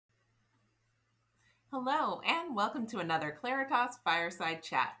Hello, and welcome to another Claritas Fireside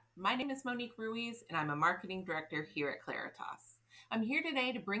Chat. My name is Monique Ruiz, and I'm a marketing director here at Claritas. I'm here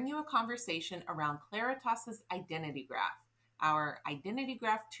today to bring you a conversation around Claritas's identity graph, our Identity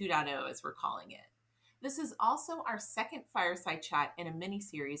Graph 2.0, as we're calling it. This is also our second Fireside Chat in a mini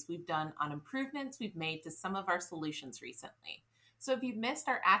series we've done on improvements we've made to some of our solutions recently. So if you've missed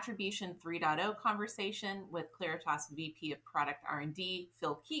our Attribution 3.0 conversation with Claritas VP of Product R&D,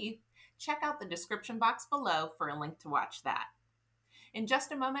 Phil Keith, check out the description box below for a link to watch that. In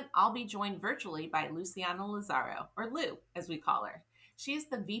just a moment, I'll be joined virtually by Luciana Lazaro, or Lou, as we call her. She is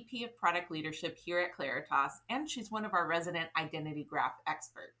the VP of Product Leadership here at Claritas, and she's one of our resident identity graph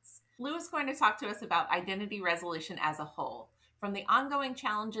experts. Lou is going to talk to us about identity resolution as a whole, from the ongoing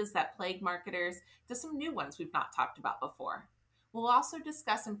challenges that plague marketers to some new ones we've not talked about before. We'll also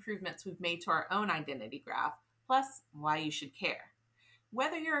discuss improvements we've made to our own identity graph, plus why you should care.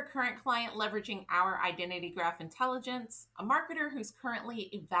 Whether you're a current client leveraging our identity graph intelligence, a marketer who's currently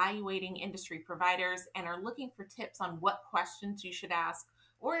evaluating industry providers and are looking for tips on what questions you should ask,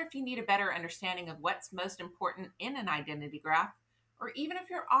 or if you need a better understanding of what's most important in an identity graph, or even if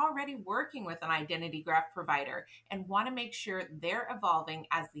you're already working with an identity graph provider and want to make sure they're evolving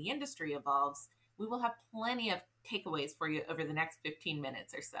as the industry evolves, we will have plenty of takeaways for you over the next 15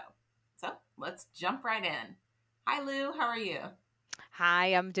 minutes or so. So let's jump right in. Hi, Lou. How are you? Hi,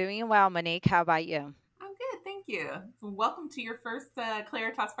 I'm doing well, Monique. How about you? I'm good, thank you. Welcome to your first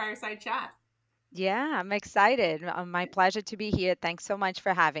Claritas Fireside Chat. Yeah, I'm excited. My pleasure to be here. Thanks so much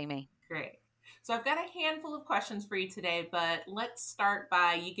for having me. Great. So I've got a handful of questions for you today, but let's start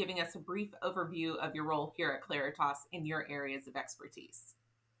by you giving us a brief overview of your role here at Claritas in your areas of expertise.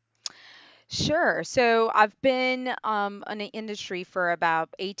 Sure. So I've been in the industry for about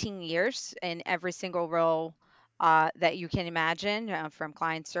 18 years in every single role that you can imagine, from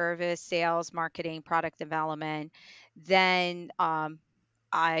client service, sales, marketing, product development. Then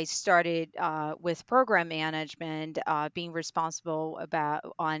I started with program management, being responsible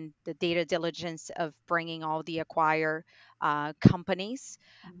about on the data diligence of bringing all the acquire companies.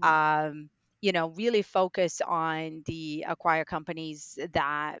 Mhm. Um, really focus on the acquire companies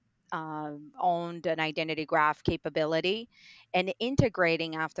that owned an identity graph capability and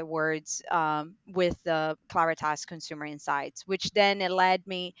integrating afterwards with the Claritas Consumer Insights, which then it led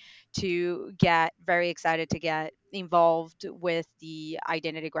me to get very excited to get involved with the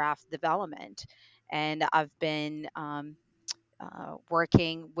identity graph development. And I've been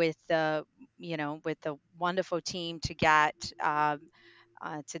working with the wonderful team to get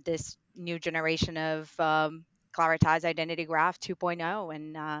to this new generation of Claritas Identity Graph 2.0,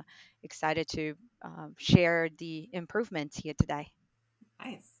 and excited to share the improvements here today.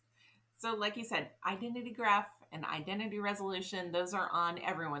 Nice. So, like you said, identity graph and identity resolution, those are on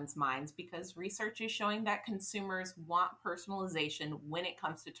everyone's minds because research is showing that consumers want personalization when it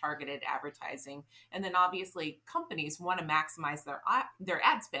comes to targeted advertising. And then obviously companies want to maximize their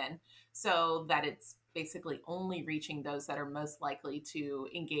ad spend so that it's basically only reaching those that are most likely to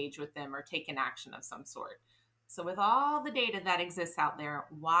engage with them or take an action of some sort. So, with all the data that exists out there,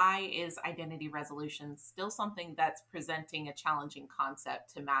 why is identity resolution still something that's presenting a challenging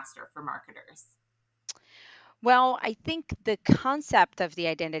concept to master for marketers? Well, I think the concept of the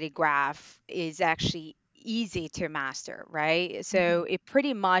identity graph is actually easy to master, right? Mhm. So it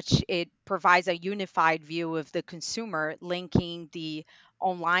provides a unified view of the consumer, linking the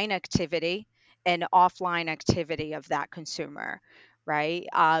online activity and offline activity of that consumer, right?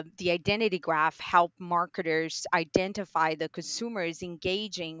 The identity graph help marketers identify the consumers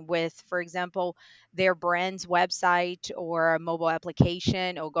engaging with, for example, their brand's website or a mobile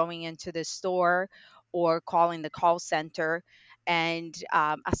application or going into the store or calling the call center and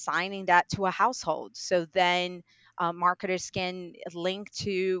assigning that to a household. So then marketers can link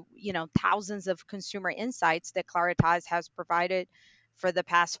to thousands of consumer insights that Claritas has provided for the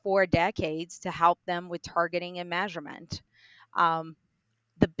past 4 decades to help them with targeting and measurement. Um,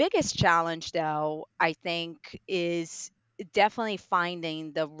 the biggest challenge, though, I think, is definitely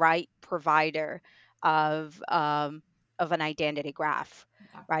finding the right provider of of an identity graph,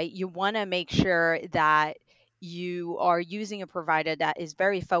 Yeah. right? You want to make sure that you are using a provider that is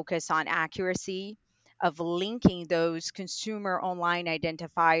very focused on accuracy of linking those consumer online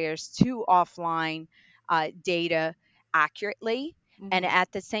identifiers to offline data accurately, and Hmm.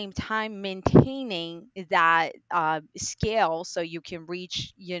 at the same time maintaining that scale so you can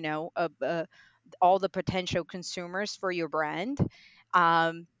reach all the potential consumers for your brand,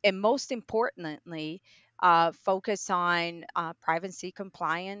 and most importantly, focus on privacy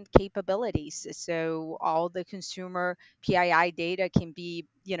compliant capabilities. So all the consumer PII data can be,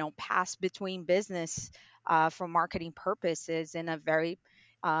 passed between business for marketing purposes in a very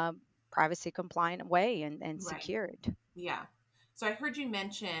privacy compliant way and Right. secured. Yeah. So I heard you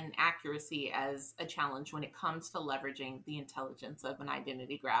mention accuracy as a challenge when it comes to leveraging the intelligence of an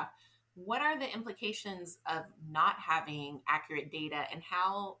identity graph. What are the implications of not having accurate data, and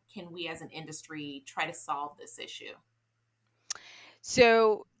how can we as an industry try to solve this issue?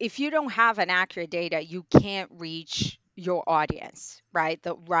 So if you don't have an accurate data, you can't reach your audience, right?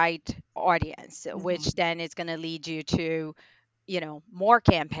 The right audience, which Mm-hmm. then is going to lead you to, more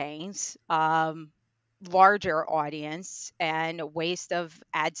campaigns, larger audience, and waste of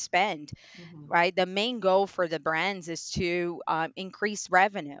ad spend, Mm-hmm. right? The main goal for the brands is to increase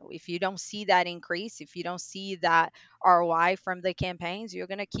revenue. If you don't see that increase, if you don't see that ROI from the campaigns, you're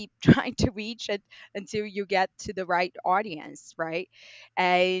going to keep trying to reach it until you get to the right audience, right?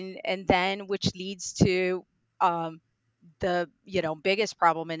 And then which leads to um, the biggest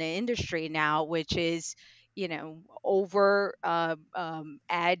problem in the industry now, which is over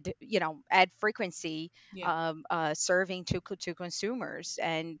ad ad frequency, Yeah. serving to consumers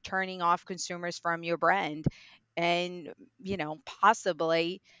and turning off consumers from your brand, and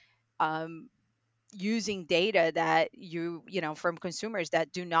possibly um, using data that from consumers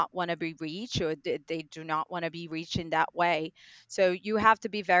that do not want to be reached, or they do not want to be reached in that way. So you have to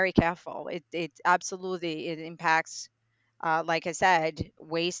be very careful. It absolutely, it impacts, like I said,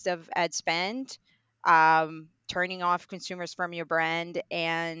 waste of ad spend, turning off consumers from your brand,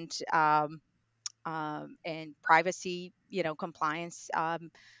 and privacy, compliance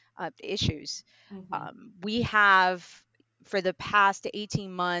issues. Mm-hmm. We have, for the past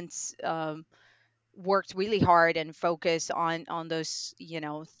 18 months, worked really hard and focused on those,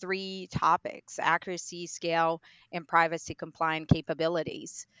 three topics: accuracy, scale, and privacy compliant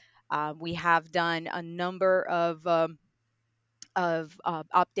capabilities. We have done a number of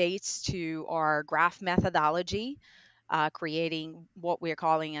updates to our graph methodology, creating what we're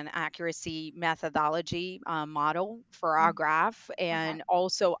calling an accuracy methodology model for our Mm. graph, Okay. and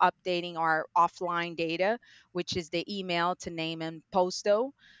also updating our offline data, which is the email to name and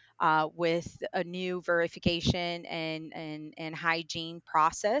postal, with a new verification and hygiene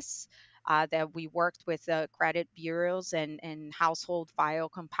process. That we worked with credit bureaus and household file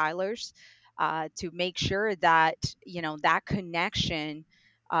compilers to make sure that that connection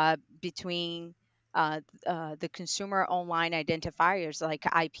between the consumer online identifiers like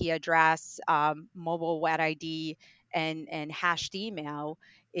IP address, mobile web ID, and hashed email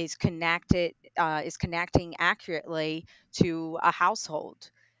is connecting accurately to a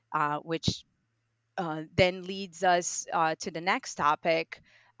household, which then leads us to the next topic,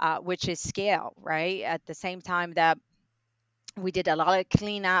 which is scale. Right, at the same time that we did a lot of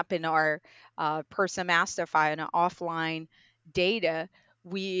cleanup in our person master file and our offline data.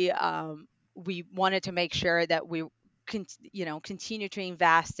 We wanted to make sure that we continue to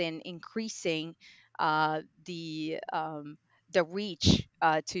invest in increasing the reach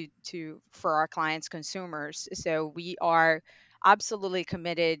to for our clients consumers. So we are absolutely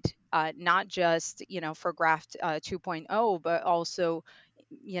committed, not just for graph 2.0, but also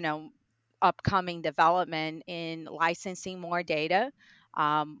you know upcoming development in licensing more data,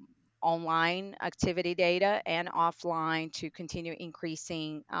 um, online activity data, and offline, to continue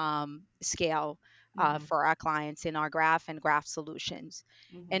increasing scale Mm-hmm. for our clients in our graph and graph solutions.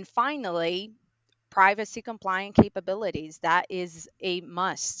 Mm-hmm. And finally, privacy compliant capabilities. That is a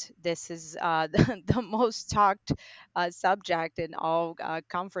must. This is the most talked subject in all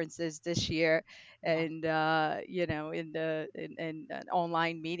conferences this year, Yeah. and in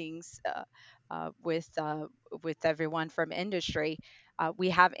online meetings with everyone from industry. We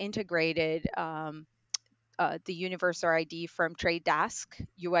have integrated the Universal ID from Trade Desk,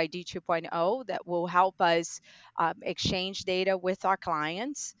 UID 2.0, that will help us exchange data with our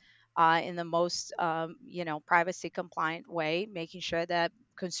clients in the most, privacy compliant way, making sure that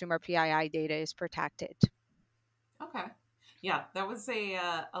consumer PII data is protected. Okay. Yeah, that was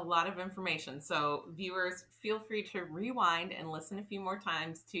a lot of information. So viewers, feel free to rewind and listen a few more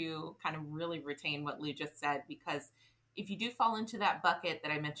times to kind of really retain what Lou just said, because if you do fall into that bucket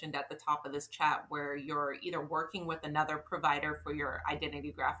that I mentioned at the top of this chat, where you're either working with another provider for your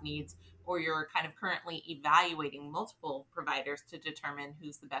identity graph needs, or you're kind of currently evaluating multiple providers to determine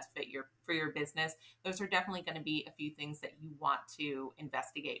who's the best fit for your business, those are definitely going to be a few things that you want to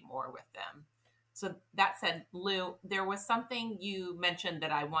investigate more with them. So that said, Lou, there was something you mentioned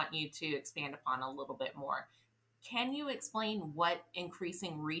that I want you to expand upon a little bit more. Can you explain what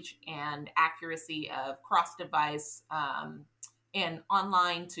increasing reach and accuracy of cross device and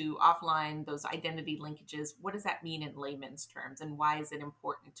online to offline, those identity linkages, what does that mean in layman's terms, and why is it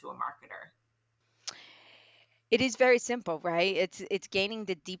important to a marketer? It is very simple, right? It's gaining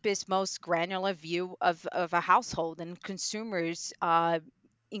the deepest, most granular view of a household and consumers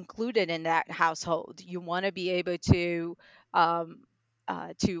included in that household. You want to be able um,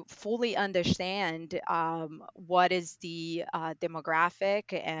 to fully understand what is the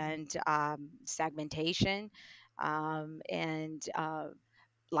demographic and segmentation and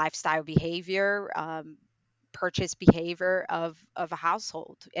lifestyle behavior, purchase behavior of a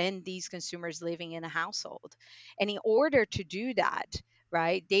household and these consumers living in a household. And in order to do that,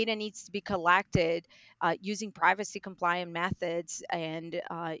 right, data needs to be collected using privacy compliant methods and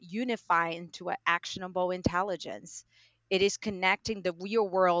unify into an actionable intelligence. It is connecting the real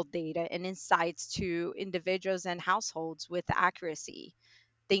world data and insights to individuals and households with accuracy.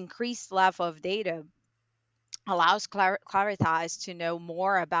 The increased level of data allows Claritas to know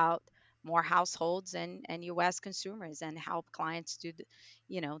more about more households and U.S. consumers and help clients do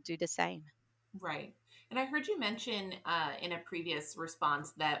the same. Right. And I heard you mention in a previous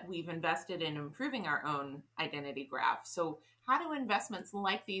response that we've invested in improving our own identity graph. So, how do investments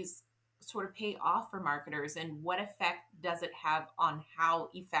like these sort of pay off for marketers, and what effect does it have on how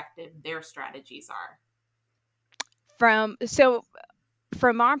effective their strategies are? From so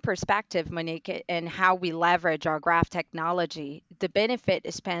From our perspective, Monique, and how we leverage our graph technology, the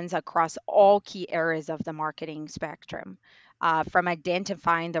benefit spans across all key areas of the marketing spectrum, from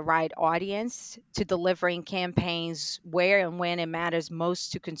identifying the right audience to delivering campaigns where and when it matters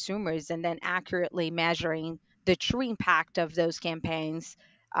most to consumers, and then accurately measuring the true impact of those campaigns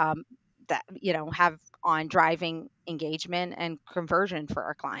um, that have on driving engagement and conversion for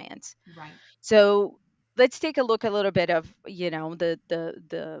our clients. Right. So let's take a look a little bit of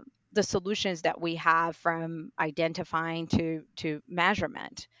the solutions that we have from identifying to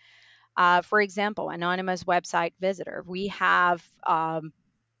measurement. For example, anonymous website visitor. We have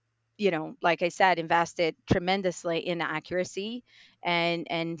like I said, invested tremendously in accuracy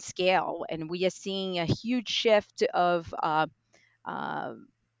and scale, and we are seeing a huge shift of uh,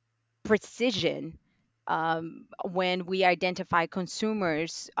 precision when we identify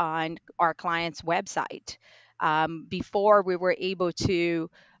consumers on our client's website. Before, we were able to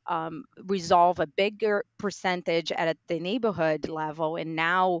resolve a bigger percentage at the neighborhood level, and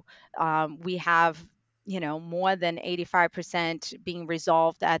now we have more than 85% being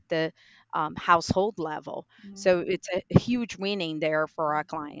resolved at the household level. Mm. So it's a huge winning there for our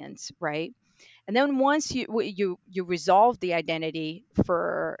clients, right? And then once you resolve the identity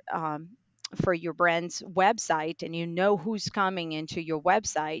for your brand's website, and you know who's coming into your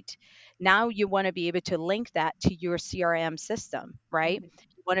website, now you want to be able to link that to your CRM system, right? Right.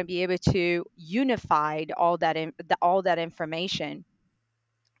 You want to be able to unify all that information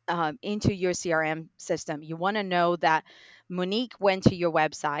into your CRM system. You want to know that Monique went to your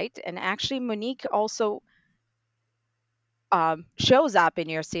website, and actually Monique also shows up in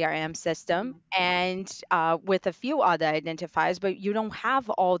your CRM system Mhm. and with a few other identifiers, but you don't have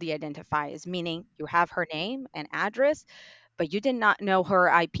all the identifiers, meaning you have her name and address, but you did not know her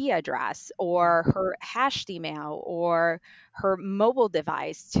IP address Right. or her hashed email or her mobile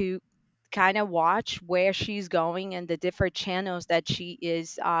device to kind of watch where she's going and the different channels that she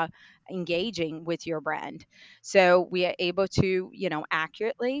is engaging with your brand. So we are able to,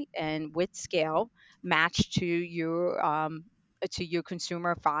 accurately and with scale match to your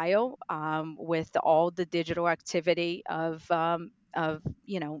consumer file with all the digital activity of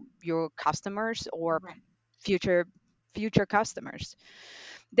your customers or Right. future future customers.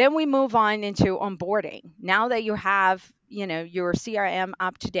 Then we move on into onboarding. Now that you have your CRM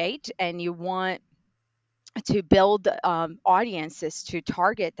up to date and you want to build audiences to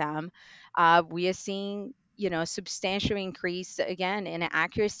target them, we are seeing substantial increase again in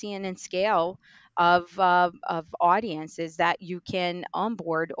accuracy and in scale of audiences that you can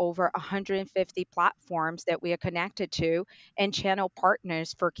onboard over 150 platforms that we are connected to and channel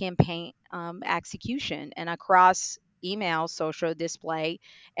partners for campaign execution and across email, social display,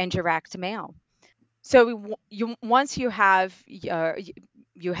 and direct mail. So you once you have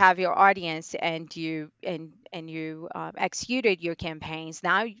your audience and you executed your campaigns.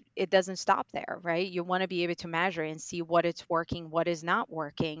 Now it doesn't stop there, right? You want to be able to measure and see what it's working, what is not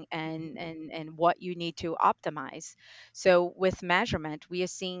working, and what you need to optimize. So with measurement, we are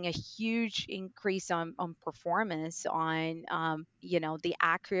seeing a huge increase on performance on the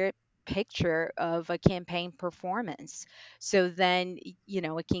accurate picture of a campaign performance. So then,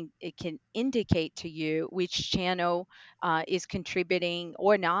 it can indicate to you which channel is contributing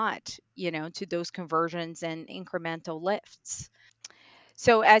or not, to those conversions and incremental lifts.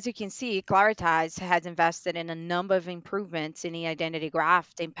 So as you can see, Claritas has invested in a number of improvements in the identity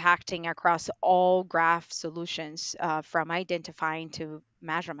graph, impacting across all graph solutions, from identifying to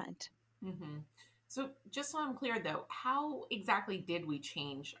measurement. Hmm. So, just so I'm clear though, how exactly did we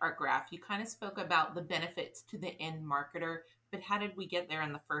change our graph? You kind of spoke about the benefits to the end marketer, but how did we get there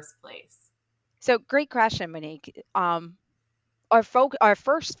in the first place? So great question, Monique. Our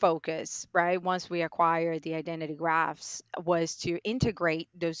first focus, right, once we acquired the identity graphs, was to integrate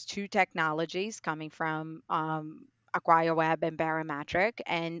those two technologies coming from Acquire Web and Barometric,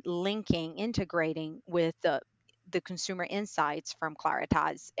 and integrating with the consumer insights from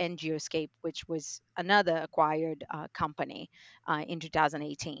Claritas and Geoscape, which was another acquired company in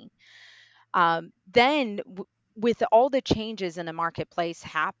 2018. With all the changes in the marketplace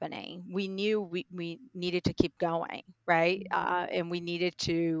happening, we knew we needed to keep going, right? Mhm. And we needed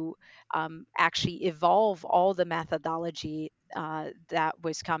to actually evolve all the methodology that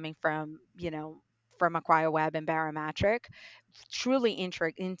was coming from Acquire Web and Barometric, truly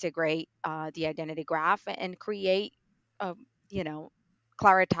integrate the identity graph and create, you know,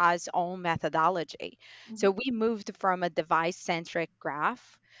 Claritas' own methodology. So Mhm. we moved from a device-centric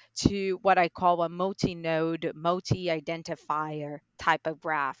graph to what I call a multi-node, multi-identifier type of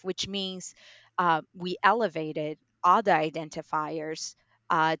graph, which means we elevated other identifiers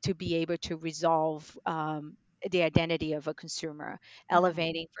to be able to resolve the identity of a consumer,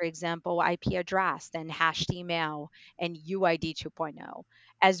 Mhm. elevating, for example, IP address and hashed email and UID 2.0.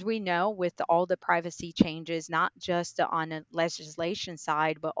 As we know, with all the privacy changes, not just on a legislation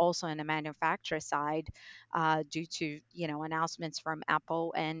side, but also on the manufacturer side, due to announcements from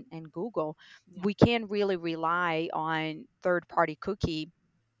Apple and Google, Yeah. we can really rely on third-party cookie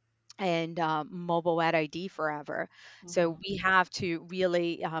and mobile ad ID forever. So Mhm. we have to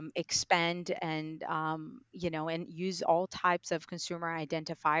really expand and and use all types of consumer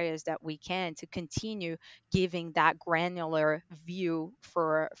identifiers that we can to continue giving that granular view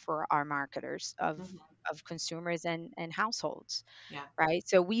for our marketers Mhm. of consumers and households, Yeah. right?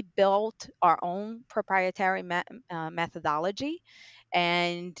 So we built our own proprietary methodology,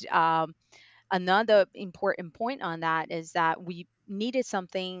 and another important point on that is that we needed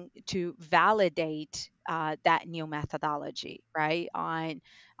something to validate that new methodology, right? On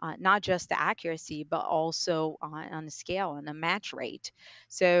not just the accuracy, but also on the scale and the match rate.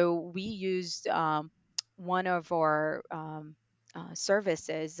 So we used one of our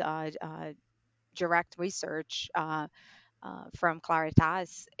services, direct research. From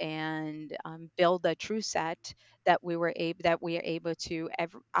Claritas, and build a true set that we are able to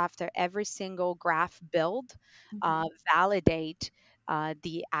after every single graph build, uh, Mhm. validate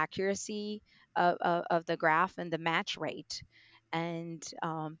the accuracy of the graph and the match rate. And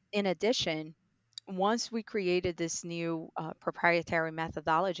in addition, once we created this new proprietary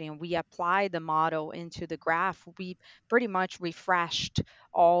methodology and we applied the model into the graph, we pretty much refreshed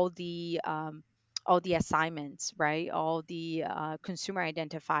all the um, all the assignments, right? All the consumer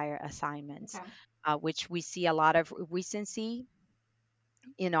identifier assignments, Okay. which we see a lot of recency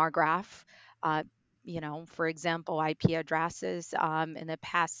in our graph. Uh, for example, IP addresses, in the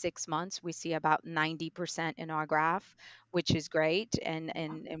past 6 months, we see about 90% in our graph, which is great. And,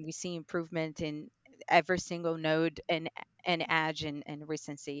 Yeah. and, and we see improvement in every single node and edge and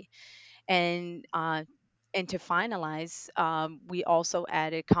recency. And to finalize, we also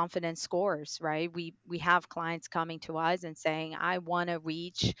added confidence scores, right? We have clients coming to us and saying, I want to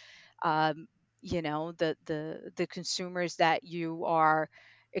reach, um, the consumers that you are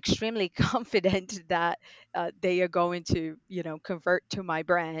extremely confident that they are going to, convert to my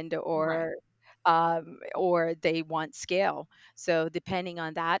brand, Right. or they want scale. So depending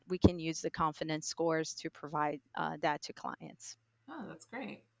on that, we can use the confidence scores to provide that to clients. Oh, that's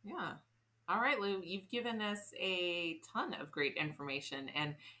great. Yeah. All right, Lou, you've given us a ton of great information.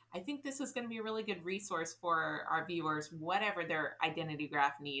 And I think this is going to be a really good resource for our viewers, whatever their identity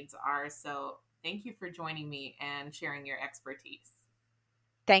graph needs are. So thank you for joining me and sharing your expertise.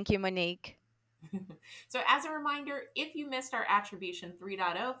 Thank you, Monique. So, as a reminder, if you missed our Attribution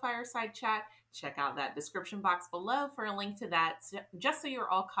 3.0 fireside chat, check out that description box below for a link to that, just so you're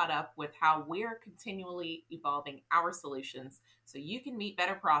all caught up with how we're continually evolving our solutions so you can meet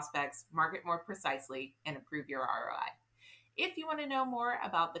better prospects, market more precisely, and improve your ROI. If you want to know more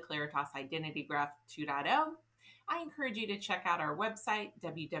about the Claritas Identity Graph 2.0, I encourage you to check out our website,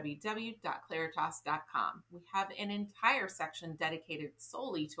 www.claritas.com. We have an entire section dedicated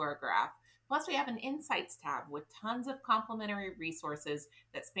solely to our graph. Plus, we have an Insights tab with tons of complimentary resources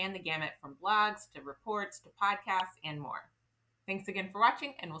that span the gamut from blogs to reports to podcasts and more. Thanks again for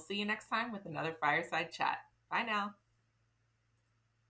watching, and we'll see you next time with another Fireside Chat. Bye now.